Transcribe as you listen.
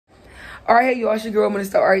All right, hey y'all, it's your girl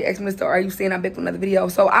Minister Ari, ex-Minister Ari Usain. I'm back with another video.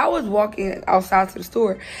 So I was walking outside to the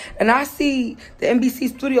store and I see the NBC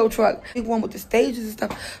studio truck, big one with the stages and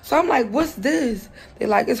stuff. So I'm like, what's this? They're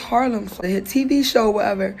like, it's Harlem. So they hit TV show,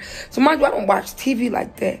 whatever. So mind you, I don't watch TV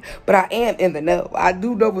like that, but I am in the know. I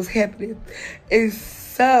do know what's happening. And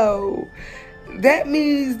so that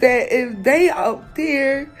means that if they out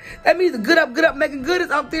there, that means the Good Up, Making Good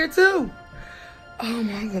is out there too. Oh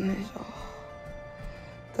my goodness, y'all.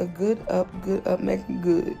 The Good Up, Making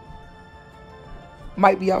Good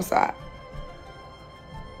might be outside.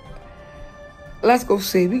 Let's go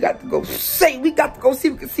see. We got to go see. We got to go see.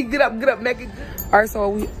 We can see Good Up, Making Good. All right, so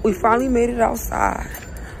we finally made it outside.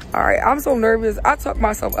 All right, I'm so nervous. I talked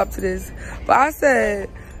myself up to this, but I said,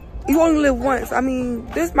 you only live once. I mean,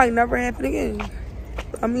 this might never happen again.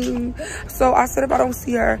 I mean, so I said if I don't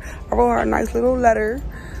see her, I wrote her a nice little letter.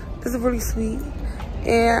 This is really sweet.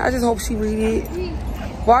 And I just hope she read it.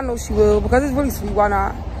 Well, I know she will because it's really sweet. Why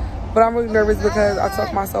not? But I'm really nervous because I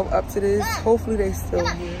talked myself up to this. Hopefully they still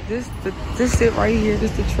here. This shit right here.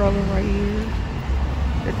 This the trailer right here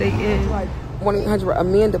that they in. Like 1-800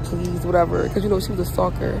 Amanda, please, whatever. Because you know she was a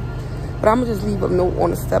stalker. But I'm gonna just leave a note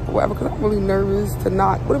on the step or whatever because I'm really nervous to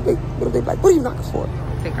knock. What if they be like, what are you knocking for?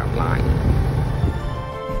 I think I'm lying.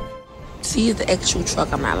 See, it's the actual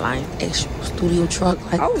truck. I'm not lying. Actual studio truck.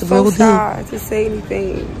 Like, I was so shy to say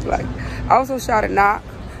anything. Like, I was so shy to knock.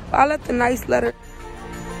 But I left a nice letter.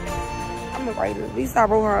 I'm a writer. At least I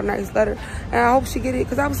wrote her a nice letter. And I hope she get it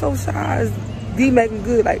because I was so shy. It's D Making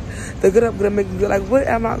Good. Like, the Good Up, Making Good. Like, what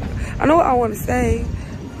am I know what I want to say,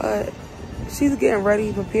 but she's getting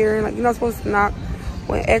ready, preparing. Like, you're not supposed to knock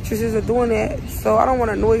when actresses are doing that. So I don't want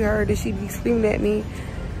to annoy her that she be screaming at me.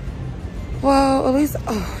 Well, at least,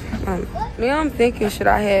 now I'm thinking, should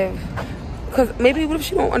I have, because maybe what if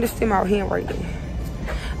she don't understand my handwriting?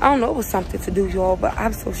 I don't know, it was something to do, y'all, but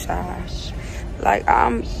I'm so shy. Like,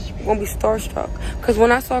 I'm going to be starstruck. Because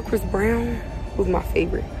when I saw Chris Brown, who's my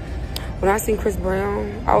favorite, when I seen Chris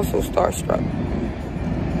Brown, I was so starstruck.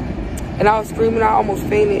 And I was screaming, I almost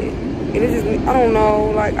fainted. And it just, I don't know,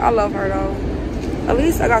 like, I love her, though. At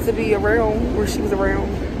least I got to be around where she was around.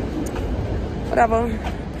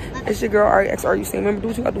 Whatever. It's your girl, Ari, ex-Ari Usain. Remember, do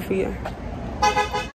what you got to do for you.